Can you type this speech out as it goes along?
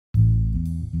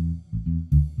Hi,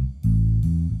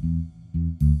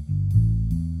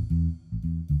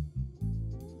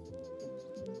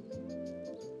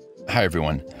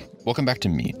 everyone. Welcome back to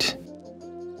Meet.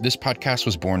 This podcast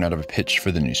was born out of a pitch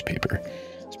for the newspaper,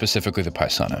 specifically the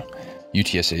Paisano,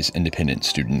 UTSA's independent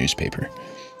student newspaper.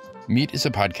 Meet is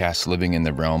a podcast living in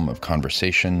the realm of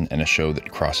conversation and a show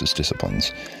that crosses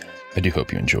disciplines. I do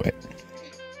hope you enjoy it.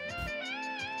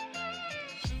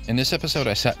 In this episode,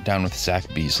 I sat down with Zach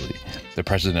Beesley, the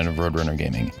president of Roadrunner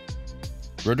Gaming.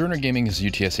 Roadrunner Gaming is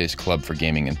UTSA's club for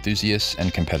gaming enthusiasts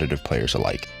and competitive players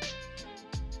alike.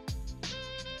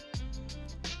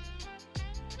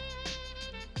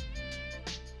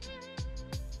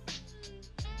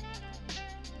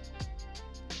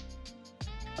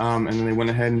 And then they went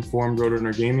ahead and formed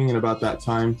Roadrunner Gaming. And about that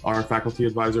time, our faculty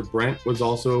advisor, Brent, was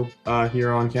also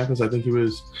here on campus. I think he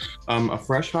was a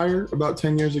fresh hire about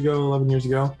 10 years ago, 11 years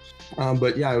ago.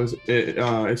 But yeah,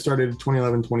 it started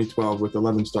 2011, 2012 with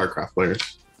 11 StarCraft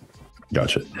players.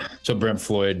 Gotcha. So Brent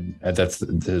Floyd, that's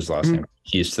his last name.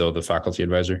 He's still the faculty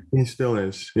advisor? He still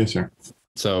is. Yes, sir.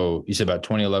 So you said about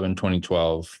 2011,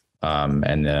 2012,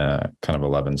 and kind of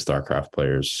 11 StarCraft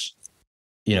players.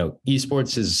 You know,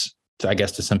 esports is, I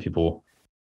guess, to some people,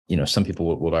 you know, some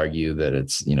people would argue that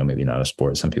it's, you know, maybe not a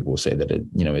sport. Some people will say that it,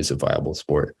 you know, is a viable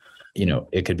sport. You know,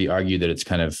 it could be argued that it's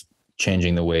kind of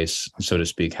changing the ways, so to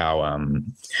speak, how,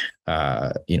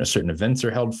 you know, certain events are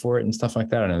held for it and stuff like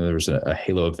that. I know there was a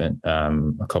Halo event,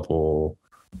 a couple,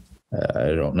 I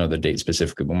don't know the date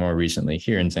specifically, but more recently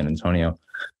here in San Antonio.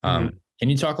 Can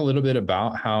you talk a little bit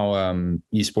about how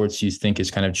esports you think is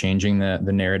kind of changing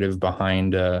the narrative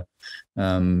behind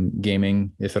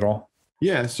gaming, if at all?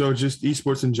 Yeah, so just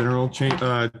esports in general,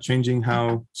 changing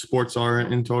how sports are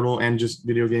in total and just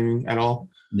video gaming at all.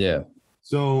 Yeah.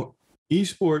 So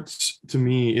esports to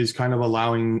me is kind of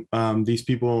allowing these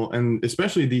people, and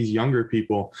especially these younger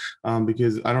people,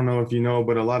 because I don't know if you know,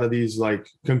 but a lot of these like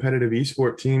competitive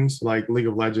esport teams like League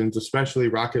of Legends, especially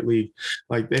Rocket League,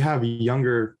 like they have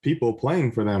younger people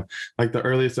playing for them. Like the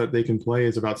earliest that they can play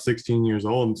is about 16 years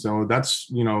old. And so that's,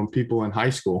 you know, people in high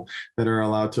school that are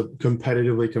allowed to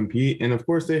competitively compete. And of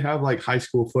course they have like high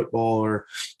school football or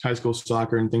high school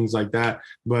soccer and things like that.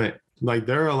 But like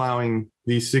they're allowing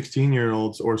these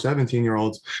 16-year-olds or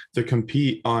 17-year-olds to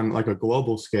compete on like a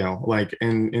global scale, like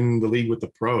in the league with the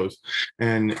pros.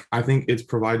 And I think it's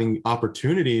providing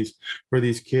opportunities for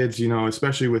these kids, you know,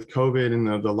 especially with COVID and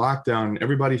the lockdown.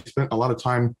 Everybody spent a lot of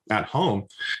time at home.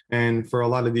 And for a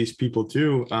lot of these people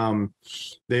too,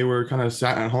 they were kind of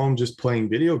sat at home just playing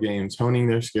video games, honing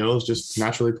their skills, just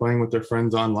naturally playing with their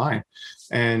friends online.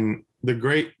 And the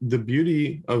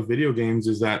beauty of video games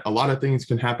is that a lot of things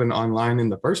can happen online in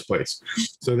the first place.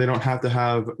 So they don't have to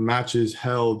have matches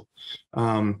held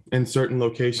in certain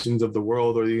locations of the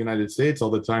world or the United States all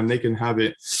the time. They can have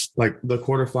it like the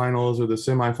quarterfinals or the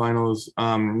semifinals,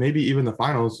 maybe even the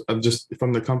finals of just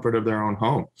from the comfort of their own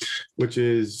home, which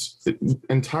is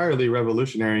entirely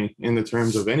revolutionary in the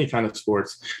terms of any kind of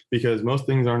sports, because most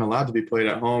things aren't allowed to be played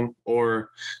at home or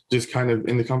just kind of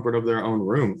in the comfort of their own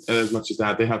room. As much as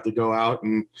that, they have to go out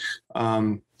and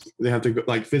they have to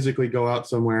like physically go out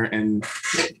somewhere and,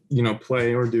 you know,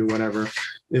 play or do whatever,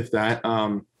 if that.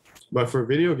 But for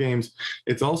video games,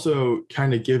 it's also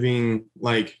kind of giving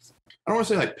like, I don't want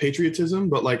to say like patriotism,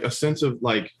 but like a sense of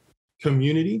like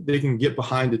community. They can get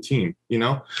behind the team, you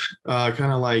know,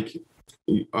 kind of like,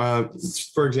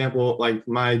 for example, like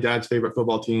my dad's favorite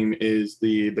football team is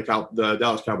the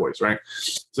Dallas Cowboys, right?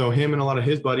 So him and a lot of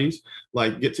his buddies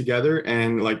like get together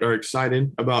and like are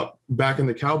excited about backing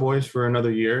the Cowboys for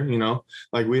another year, you know,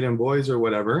 like we them boys or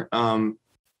whatever.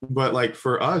 But like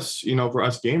for us, you know, for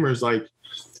us gamers, like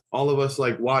all of us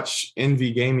like watch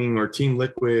Envy Gaming or Team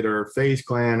Liquid or FaZe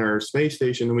Clan or Space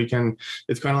Station, and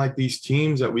it's kind of like these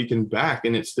teams that we can back,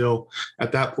 and it still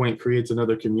at that point creates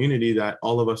another community that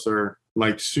all of us are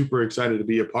like super excited to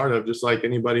be a part of, just like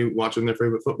anybody watching their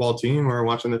favorite football team or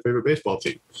watching their favorite baseball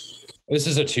team. This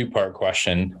is a two-part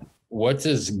question. What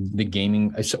does the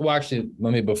gaming? Well, actually,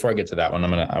 before I get to that one,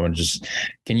 I would just,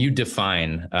 can you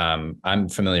define? I'm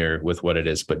familiar with what it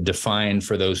is, but define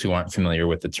for those who aren't familiar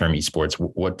with the term esports.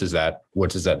 What does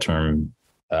that term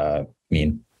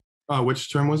mean?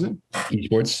 Which term was it?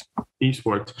 Esports.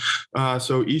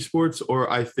 So esports,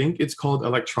 or I think it's called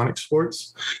electronic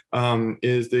sports,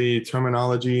 is the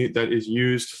terminology that is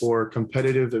used for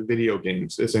competitive video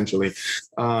games, essentially.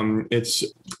 It's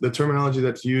the terminology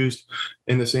that's used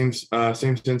in the same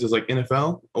sense as like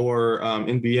NFL or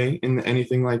NBA in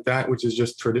anything like that, which is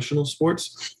just traditional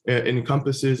sports. It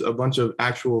encompasses a bunch of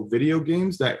actual video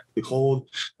games that hold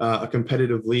a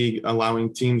competitive league,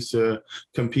 allowing teams to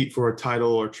compete for a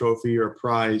title or trophy or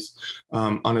prize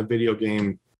on a video video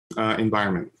game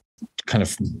environment. Kind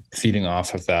of feeding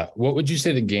off of that, what would you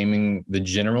say the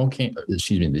general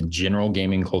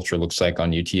gaming culture looks like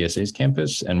on UTSA's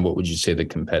campus, and what would you say the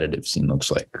competitive scene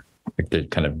looks like the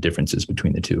kind of differences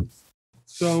between the two?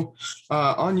 So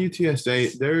on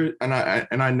UTSA,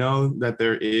 I know that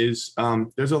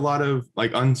there's a lot of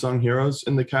like unsung heroes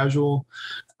in the casual.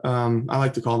 I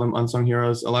like to call them unsung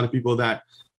heroes. A lot of people that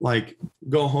like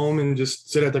go home and just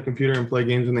sit at their computer and play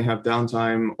games when they have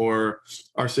downtime, or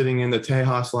are sitting in the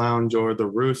Tejas Lounge or the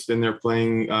Roost and they're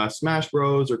playing Smash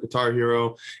Bros or Guitar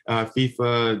Hero,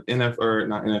 FIFA,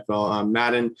 not NFL,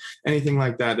 Madden, anything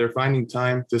like that. They're finding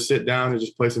time to sit down and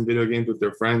just play some video games with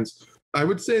their friends. I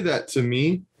would say that to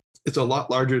me, it's a lot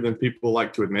larger than people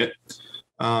like to admit.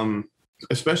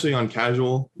 Especially on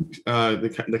casual,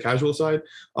 the casual side,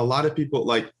 a lot of people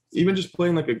like even just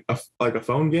playing like a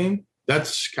phone game.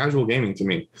 That's casual gaming to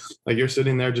me. Like you're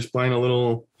sitting there just playing a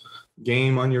little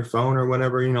game on your phone or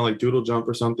whatever, like Doodle Jump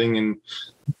or something. And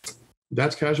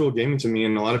that's casual gaming to me.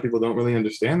 And a lot of people don't really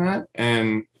understand that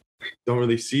and don't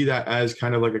really see that as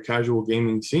kind of like a casual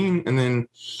gaming scene. And then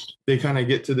they kind of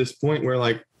get to this point where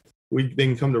like they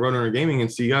can come to Roadrunner Gaming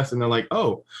and see us and they're like,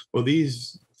 oh, well,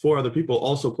 these 4 other people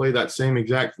also play that same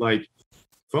exact like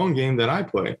phone game that I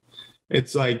play.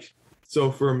 It's like, so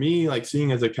for me, like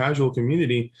seeing as a casual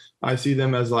community, I see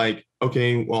them as like,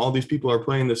 okay, well, all these people are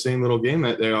playing the same little game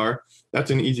that they are.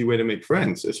 That's an easy way to make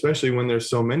friends, especially when there's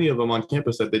so many of them on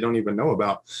campus that they don't even know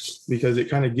about, because it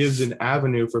kind of gives an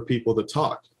avenue for people to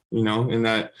talk, and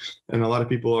a lot of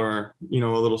people are, a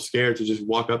little scared to just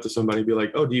walk up to somebody and be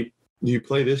like, oh, do you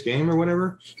play this game or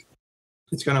whatever?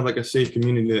 It's kind of like a safe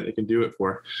community that they can do it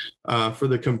for. For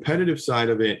the competitive side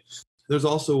of it, there's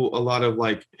also a lot of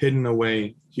like hidden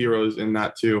away heroes in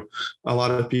that too. A lot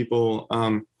of people,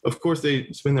 of course, they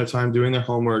spend their time doing their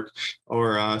homework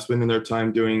or spending their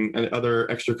time doing other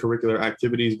extracurricular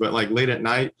activities. But like late at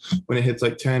night, when it hits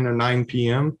like 10 or 9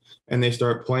 p.m. and they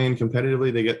start playing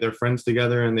competitively, they get their friends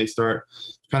together and they start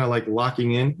kind of like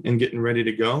locking in and getting ready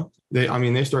to go. They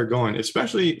start going,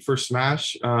 especially for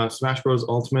Smash Bros.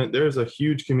 Ultimate. There's a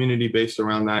huge community based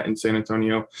around that in San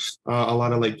Antonio. A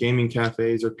lot of like gaming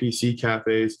cafes or PC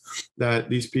cafes that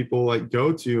these people like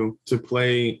go to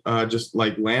play just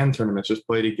like LAN tournaments, just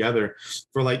play together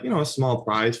for like, a small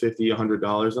prize, $50,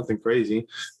 $100, nothing crazy.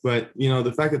 But,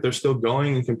 the fact that they're still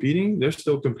going and competing, they're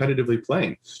still competitively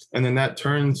playing. And then that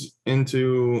turns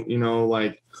into,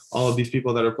 like all of these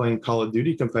people that are playing Call of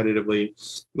Duty competitively,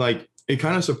 like, it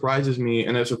kind of surprises me,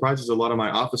 and it surprises a lot of my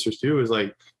officers too, is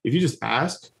like, if you just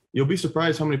ask, you'll be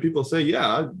surprised how many people say,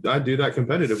 yeah, I do that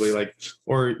competitively. Like,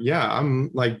 or yeah, I'm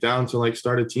like down to like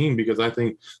start a team because I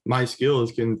think my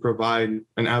skills can provide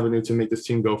an avenue to make this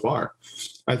team go far.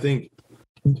 I think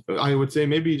I would say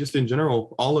maybe just in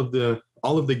general, all of the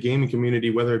gaming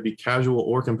community, whether it be casual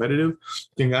or competitive,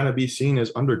 can kind of be seen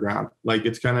as underground. Like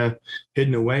it's kind of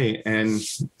hidden away. And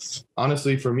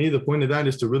honestly, for me, the point of that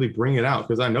is to really bring it out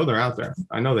because I know they're out there.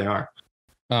 I know they are.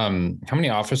 How many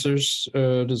officers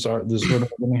does Roadrunner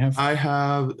Gaming have? I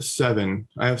have 7.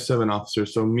 I have 7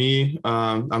 officers. So me,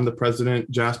 I'm the president.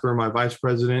 Jasper, my vice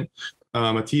president.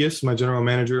 Matthias, my general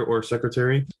manager or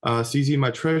secretary, CZ,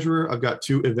 my treasurer. I've got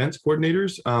 2 events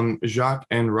coordinators, Jacques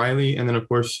and Riley, and then of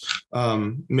course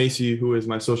Macy, who is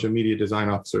my social media design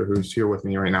officer, who's here with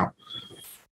me right now.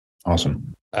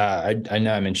 Awesome. I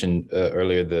know I mentioned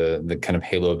earlier the kind of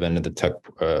Halo event at the Tech,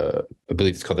 I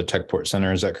believe it's called the Techport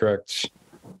Center. Is that correct?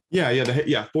 Yeah,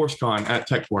 ForceCon at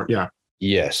Techport. Yeah.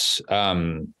 Yes.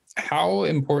 How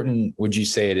important would you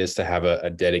say it is to have a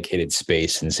dedicated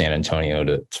space in San Antonio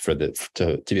to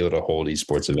be able to hold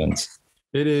esports events?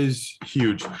 It is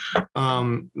huge.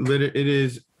 It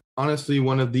is honestly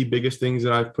one of the biggest things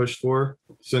that I've pushed for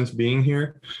since being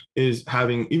here is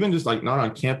having, even just like not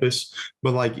on campus,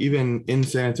 but like even in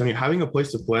San Antonio, having a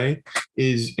place to play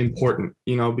is important,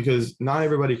 because not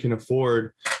everybody can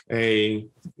afford a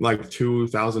like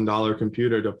 $2,000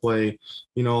 computer to play,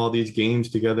 all these games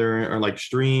together or like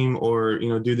stream or,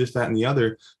 do this, that, and the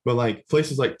other. But like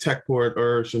places like Techport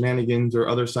or Shenanigans or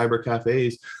other cyber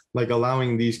cafes, like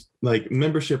allowing these like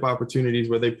membership opportunities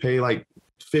where they pay like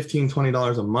 $15,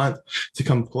 $20 a month to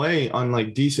come play on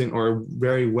like decent or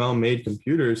very well-made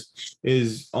computers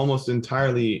is almost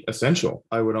entirely essential.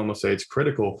 I would almost say it's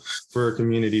critical for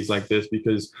communities like this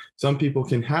because some people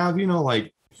can have,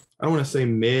 like I don't want to say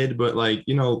mid, but like,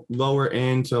 lower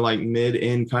end to like mid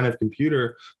end kind of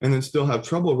computer, and then still have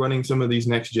trouble running some of these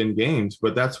next gen games.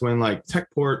 But that's when like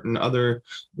Techport and other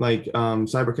like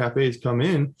cyber cafes come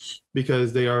in,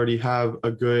 because they already have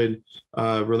a good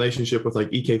relationship with like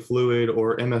EK Fluid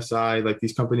or MSI, like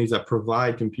these companies that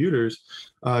provide computers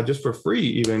just for free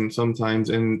even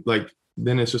sometimes. And like,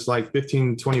 then it's just like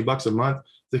 15-20 bucks a month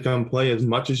to come play as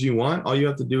much as you want. All you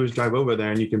have to do is drive over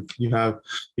there, and you have,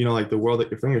 like the world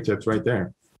at your fingertips right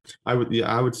there. I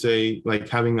would say like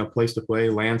having a place to play,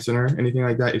 LAN center, anything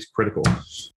like that is critical.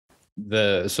 Take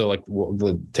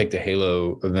the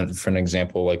Halo event for an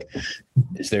example. Like,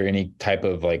 is there any type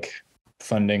of like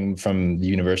funding from the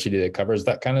university that covers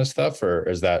that kind of stuff, or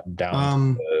is that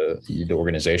down to the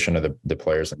organization or the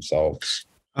players themselves?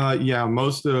 Yeah,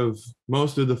 most of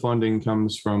the funding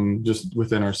comes from just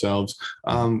within ourselves.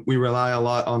 We rely a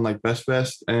lot on like Best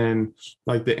Fest and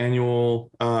like the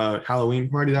annual Halloween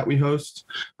party that we host.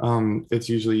 It's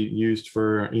usually used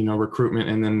for, recruitment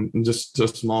and then just a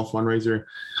small fundraiser.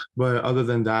 But other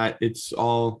than that, it's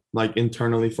all like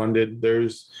internally funded.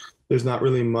 There's not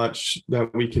really much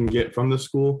that we can get from the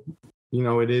school.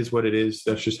 It is what it is.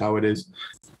 That's just how it is.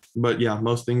 But yeah,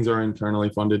 most things are internally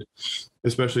funded,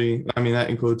 especially, that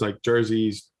includes like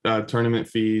jerseys, tournament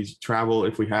fees, travel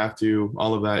if we have to.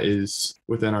 All of that is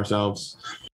within ourselves.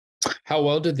 How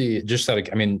well did Halo's,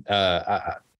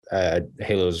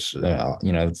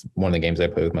 it's one of the games I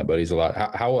play with my buddies a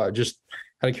lot. How just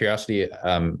out of curiosity,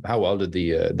 how well did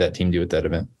that team do at that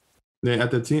event?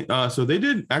 So they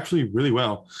did actually really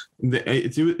well.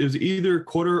 It was either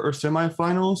quarter or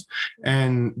semifinals,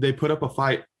 and they put up a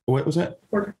fight. What was that?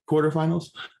 Quarterfinals.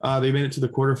 They made it to the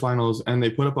quarterfinals, and they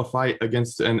put up a fight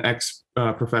against an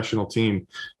professional team.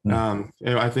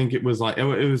 I think it was like it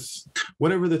was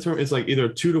whatever the term is, like either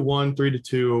 2-1,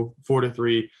 3-2,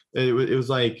 4-3. It was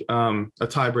like a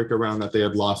tiebreaker round that they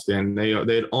had lost in. They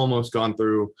had almost gone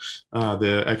through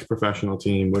the ex-professional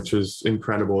team, which was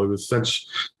incredible. It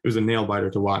was a nail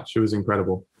biter to watch. It was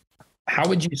incredible. How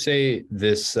would you say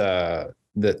this? How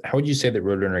would you say that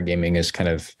Roadrunner Gaming is kind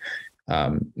of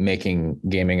making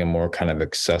gaming a more kind of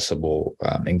accessible,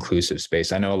 inclusive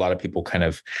space? I know a lot of people kind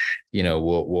of,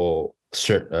 will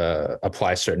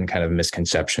apply certain kind of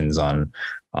misconceptions on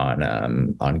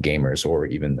gamers, or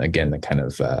even again the kind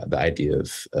of the idea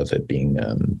of it being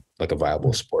like a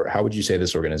viable sport. How would you say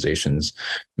this organization's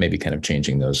maybe kind of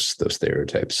changing those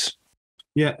stereotypes?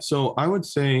 Yeah, so I would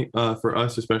say for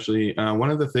us especially, one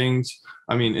of the things,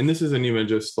 and this isn't even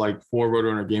just like for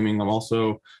Roadrunner Gaming. I'm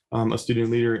also a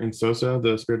student leader in SOSA,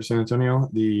 the Spirit of San Antonio,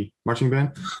 the marching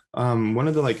band. One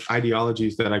of the like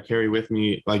ideologies that I carry with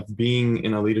me, like being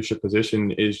in a leadership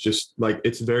position, is just like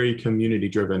it's very community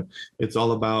driven. It's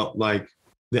all about like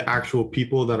the actual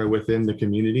people that are within the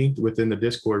community, within the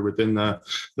Discord, within the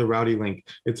Rowdy link.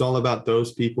 It's all about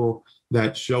those people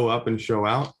that show up and show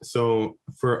out. So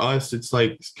for us, it's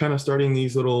like kind of starting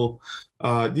these little,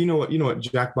 do you know what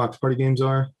Jackbox party games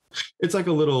are? It's like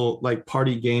a little like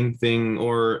party game thing,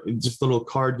 or just little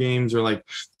card games, or like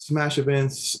Smash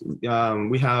events.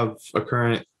 We have a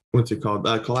current, what's it called?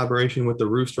 Collaboration with the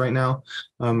Roost right now.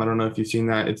 I don't know if you've seen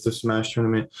that. It's the Smash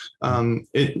tournament.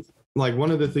 Like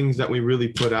one of the things that we really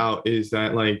put out is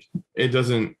that like, it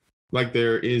doesn't, like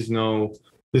there is no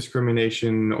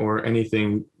discrimination or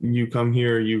anything. You come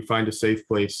here, you find a safe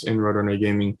place in Roadrunner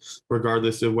Gaming,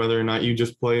 regardless of whether or not you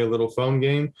just play a little phone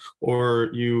game or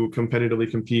you competitively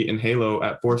compete in Halo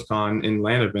at ForceCon in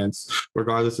LAN events.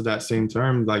 Regardless of that same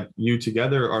term, like you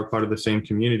together are part of the same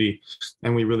community,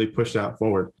 and we really push that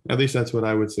forward. At least that's what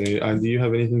I would say. Do you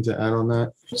have anything to add on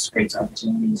that? Just creates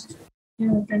opportunities.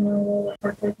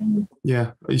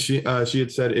 Yeah, she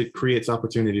had said it creates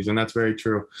opportunities, and that's very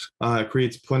true. It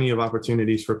creates plenty of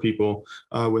opportunities for people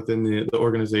within the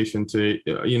organization to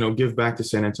give back to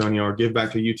San Antonio, or give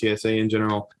back to UTSA in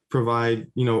general. Provide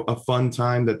a fun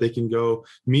time that they can go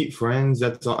meet friends.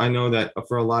 I know that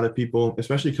for a lot of people,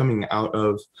 especially coming out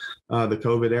of the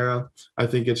COVID era, I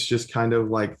think it's just kind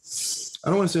of like, I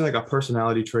don't want to say like a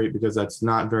personality trait, because that's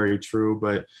not very true,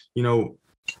 but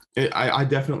I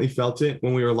definitely felt it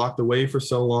when we were locked away for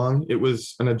so long. It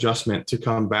was an adjustment to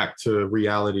come back to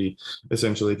reality,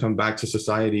 essentially come back to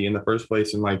society in the first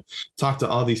place, and like talk to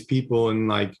all these people and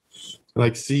like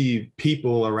see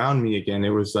people around me again. It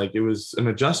was an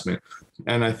adjustment.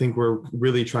 And I think we're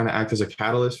really trying to act as a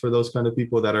catalyst for those kind of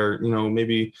people that are,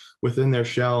 maybe within their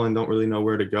shell and don't really know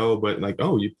where to go, but like,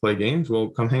 oh, you play games? Well,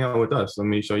 come hang out with us. Let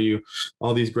me show you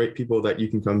all these great people that you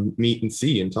can come meet and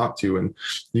see and talk to, and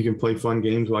you can play fun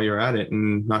games while you're at it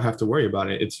and not have to worry about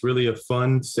it. It's really a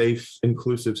fun, safe,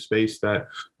 inclusive space that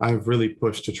I've really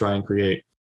pushed to try and create.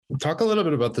 Talk a little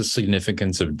bit about the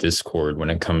significance of Discord when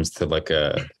it comes to like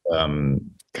a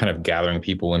kind of gathering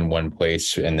people in one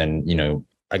place. And then,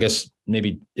 I guess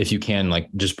maybe if you can, like,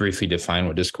 just briefly define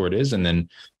what Discord is, and then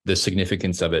the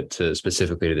significance of it to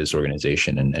specifically to this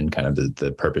organization and kind of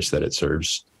the purpose that it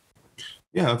serves.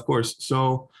 Yeah, of course.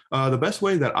 So the best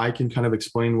way that I can kind of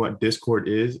explain what Discord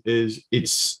is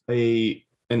it's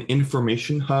an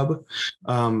information hub,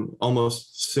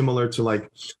 almost similar to like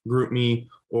GroupMe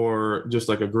or just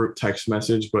like a group text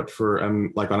message, but for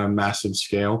like on a massive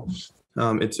scale.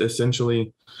 It's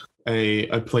essentially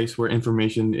a place where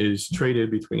information is traded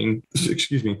between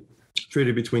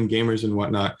gamers and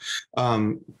whatnot.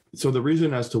 So the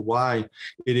reason as to why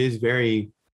it is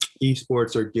very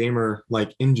esports or gamer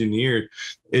like engineered,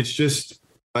 it's just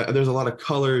there's a lot of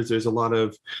colors, there's a lot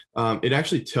of it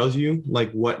actually tells you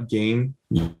like what game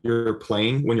you're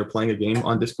playing when you're playing a game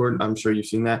on Discord. I'm sure you've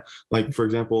seen that. Like, for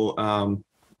example,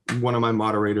 one of my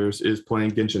moderators is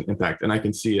playing Genshin Impact, and I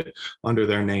can see it under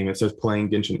their name. It says playing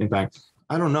Genshin Impact.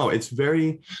 I don't know. It's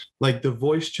very like the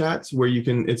voice chats where you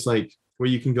can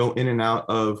go in and out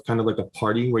of kind of like a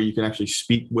party where you can actually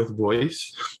speak with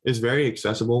voice is very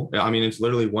accessible. I mean, it's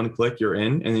literally one click you're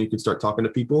in, and then you can start talking to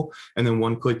people, and then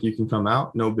one click you can come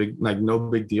out. No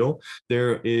big deal.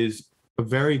 There is a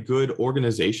very good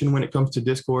organization when it comes to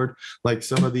Discord. Like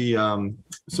some of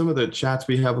the chats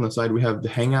we have on the side, we have the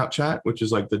Hangout chat, which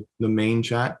is like the main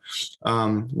chat.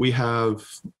 We have,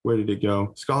 where did it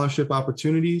go? Scholarship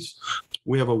opportunities.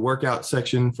 We have a workout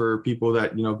section for people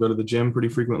that, go to the gym pretty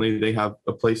frequently. They have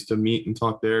a place to meet and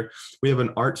talk there. We have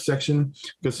an art section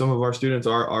because some of our students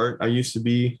are art. I used to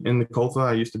be in the Colfa.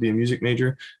 I used to be a music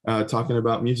major, talking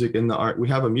about music in the art. We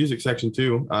have a music section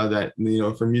too, that,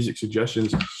 for music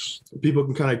suggestions. People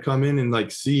can kind of come in and like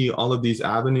see all of these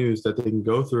avenues that they can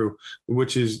go through,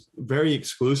 which is very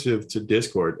exclusive to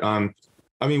Discord. I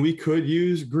mean, we could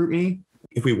use GroupMe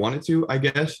if we wanted to, I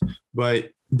guess, but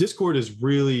Discord is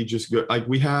really just good. Like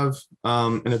we have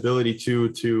an ability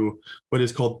to what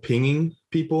is called pinging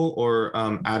people or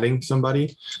adding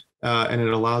somebody. And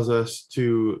it allows us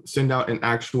to send out an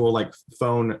actual like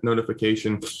phone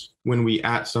notification when we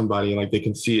at somebody, like they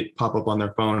can see it pop up on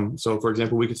their phone. So for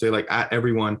example, we could say like at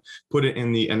everyone, put it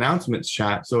in the announcements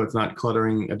chat so it's not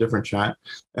cluttering a different chat,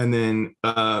 and then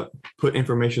put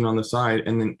information on the side,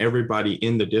 and then everybody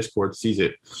in the Discord sees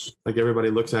it. Like everybody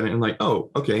looks at it and like,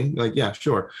 oh, okay, like, yeah,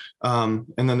 sure. And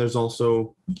then there's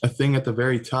also a thing at the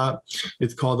very top.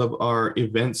 It's called our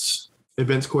events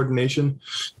coordination.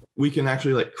 We can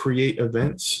actually like create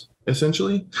events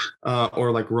essentially,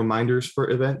 or like reminders for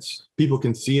events. People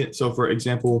can see it. So for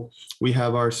example, we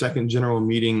have our second general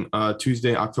meeting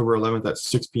Tuesday, October 11th at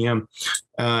 6 p.m.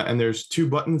 And there's two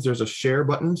buttons. There's a share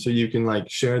button. So you can like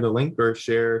share the link or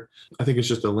share, I think it's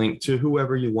just a link to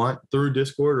whoever you want through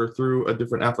Discord or through a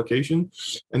different application.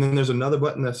 And then there's another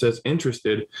button that says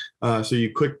interested. So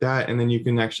you click that, and then you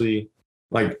can actually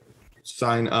like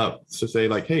sign up to say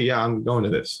like, hey, yeah, I'm going to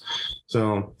this.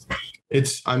 So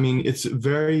it's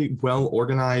very well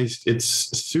organized. It's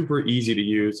super easy to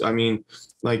use. I mean,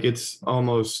 like it's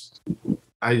so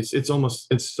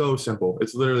simple.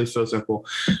 It's literally so simple.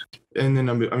 And then,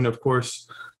 I mean, of course,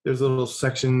 there's little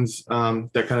sections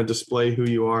that kind of display who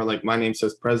you are. Like my name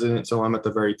says president, so I'm at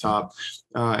the very top,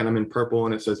 and I'm in purple,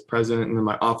 and it says president. And then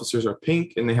my officers are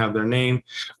pink, and they have their name.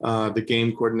 The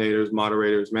game coordinators,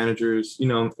 moderators, managers.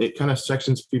 It kind of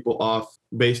sections people off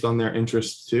based on their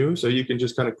interests too. So you can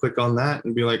just kind of click on that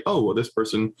and be like, oh, well, this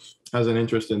person has an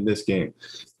interest in this game,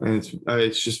 and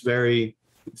it's just very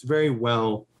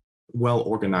well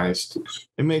organized.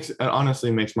 It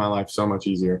honestly makes my life so much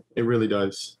easier. It really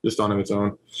does, just on its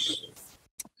own.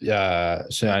 Yeah.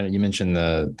 So you mentioned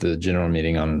the general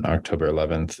meeting on October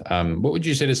 11th. What would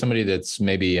you say to somebody that's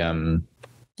maybe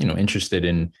interested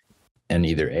in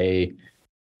either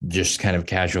just kind of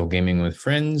casual gaming with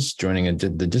friends, joining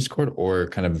the Discord, or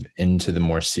kind of into the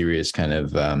more serious kind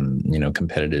of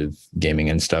competitive gaming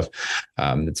and stuff,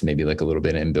 that's maybe like a little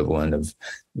bit ambivalent of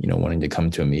wanting to come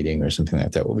to a meeting or something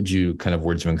like that? What would you kind of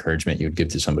words of encouragement you would give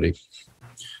to somebody?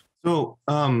 So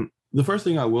the first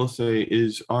thing I will say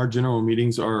is our general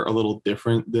meetings are a little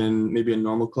different than maybe in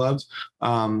normal clubs.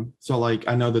 So like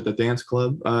I know that the dance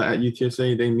club at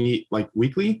UTSA, they meet like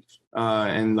weekly,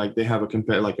 and like they have a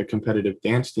competitive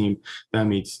dance team that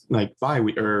meets like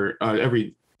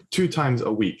every 2 times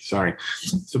a week. Sorry.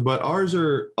 So, but ours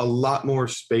are a lot more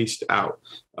spaced out.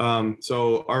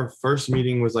 So our first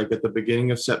meeting was like at the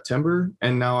beginning of September,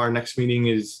 and now our next meeting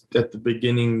is at the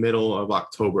middle of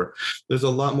October. There's a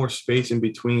lot more space in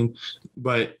between,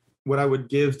 but what I would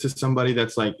give to somebody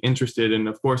that's like interested, and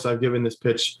of course I've given this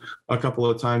pitch a couple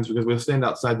of times, because we'll stand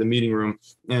outside the meeting room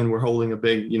and we're holding a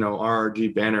big,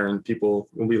 RRG banner, and people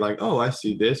will be like, oh, I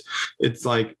see this. It's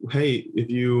like, hey, if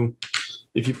you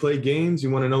play games, you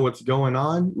want to know what's going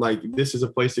on, like this is a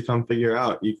place to come figure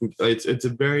out. It's a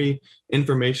very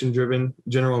information driven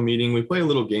general meeting. We play a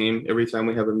little game every time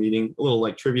we have a meeting, a little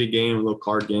like trivia game, a little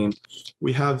card game.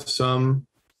 We have some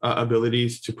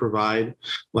abilities to provide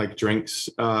like drinks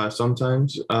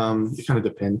sometimes. It kind of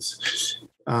depends.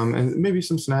 And maybe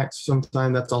some snacks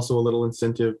sometime. That's also a little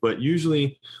incentive, but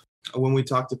usually when we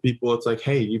talk to people, it's like,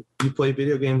 hey, you play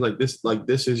video games, like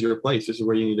this is your place. This is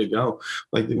where you need to go.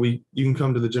 Like you can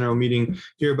come to the general meeting,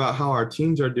 hear about how our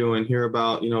teams are doing, hear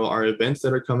about, our events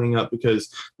that are coming up,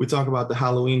 because we talk about the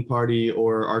Halloween party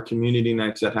or our community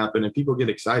nights that happen, and people get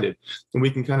excited, and we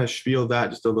can kind of spiel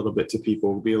that just a little bit to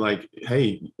people. Be like,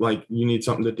 hey, like you need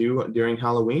something to do during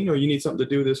Halloween, or you need something to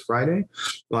do this Friday.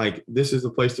 Like this is the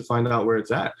place to find out where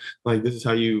it's at. Like this is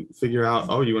how you figure out,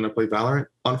 oh, you want to play Valorant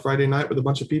on Friday night with a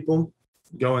bunch of people?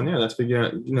 Go in there. That's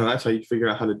how you figure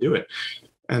out how to do it.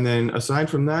 And then aside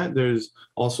from that, there's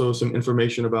also some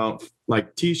information about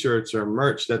like t-shirts or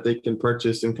merch that they can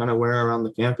purchase and kind of wear around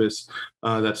the campus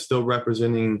that's still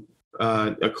representing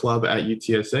a club at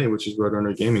UTSA, which is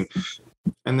Roadrunner Gaming.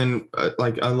 And then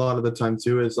like a lot of the time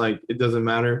too is like, it doesn't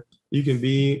matter. You can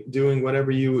be doing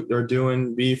whatever you are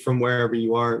doing, be from wherever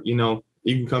you are,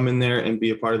 you can come in there and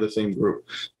be a part of the same group.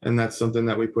 And that's something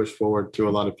that we push forward to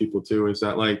a lot of people too, is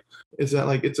that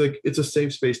it's a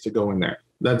safe space to go in there.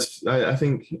 That's, I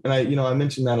think, and I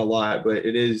mentioned that a lot, but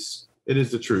it is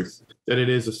the truth that it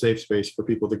is a safe space for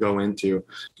people to go into.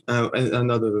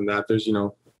 And other than that, there's,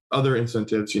 other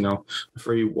incentives,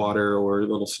 free water or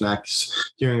little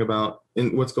snacks, hearing about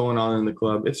what's going on in the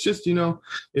club. It's just,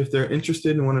 if they're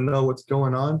interested and want to know what's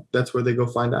going on, that's where they go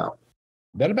find out.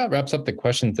 That about wraps up the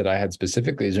questions that I had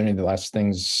specifically. Is there any of the last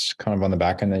things kind of on the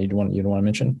back end that you'd want to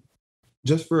mention?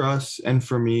 Just for us and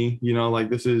for me,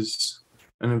 this is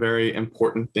a very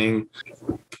important thing.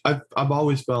 I've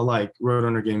always felt like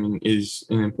Roadrunner Gaming is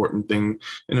an important thing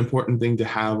to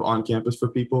have on campus for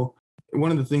people.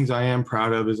 One of the things I am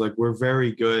proud of is like we're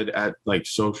very good at like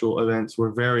social events.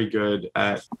 We're very good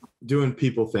at doing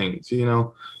people things,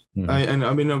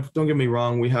 Mm-hmm. Don't get me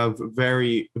wrong. We have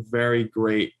very, very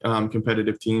great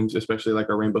competitive teams, especially like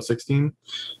our Rainbow Six team.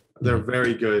 They're mm-hmm.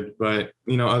 very good, but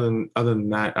other than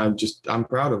that, I'm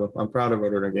proud of them. I'm proud of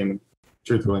Roadrunner Gaming,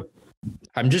 truthfully.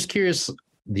 I'm just curious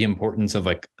the importance of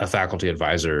like a faculty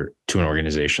advisor to an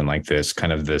organization like this.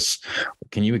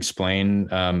 Can you explain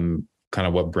kind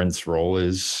of what Brent's role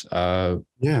is?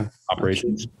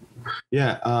 Operations.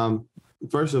 Yeah.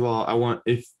 First of all, I want,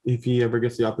 if he ever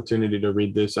gets the opportunity to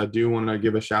read this, I do want to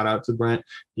give a shout out to Brent.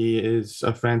 He is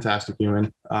a fantastic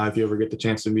human. If you ever get the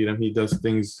chance to meet him, he does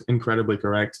things incredibly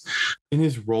correct. In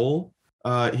his role,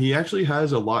 he actually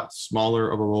has a lot smaller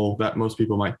of a role that most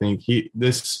people might think.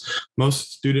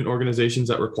 Most student organizations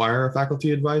that require a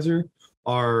faculty advisor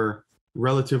are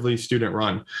relatively student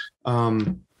run.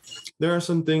 There are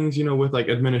some things, with like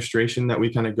administration that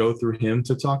we kind of go through him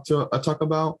to talk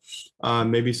about,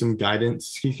 maybe some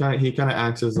guidance. He kind of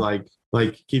acts as like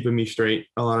keeping me straight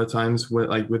a lot of times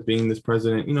with being this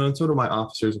president, and so do my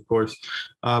officers, of course.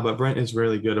 But Brent is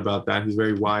really good about that. He's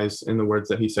very wise in the words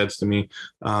that he says to me.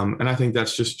 And I think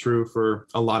that's just true for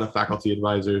a lot of faculty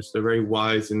advisors. They're very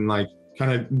wise in like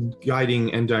kind of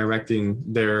guiding and directing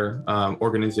their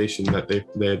organization that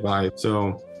they advise.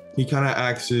 So he kind of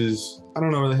acts as, I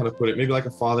don't know really how to put it, maybe like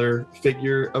a father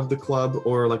figure of the club,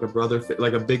 or like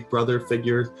a big brother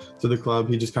figure to the club.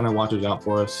 He just kind of watches out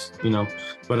for us,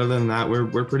 But other than that,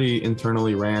 we're pretty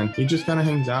internally ran. He just kind of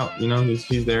hangs out,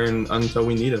 He's there until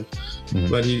we need him.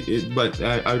 Mm-hmm. But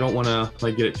I don't want to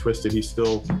like get it twisted. He's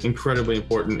still incredibly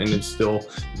important and is still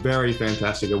very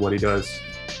fantastic at what he does.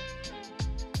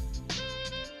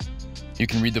 You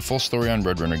can read the full story on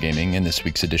Roadrunner Gaming in this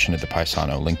week's edition of the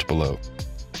Paisano, linked below.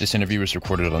 This interview was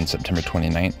recorded on September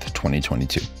 29th,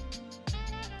 2022.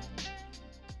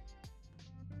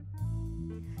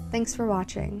 Thanks for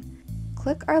watching.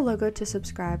 Click our logo to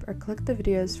subscribe, or click the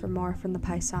videos for more from the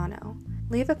Paisano.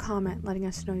 Leave a comment letting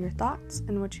us know your thoughts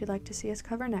and what you'd like to see us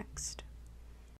cover next.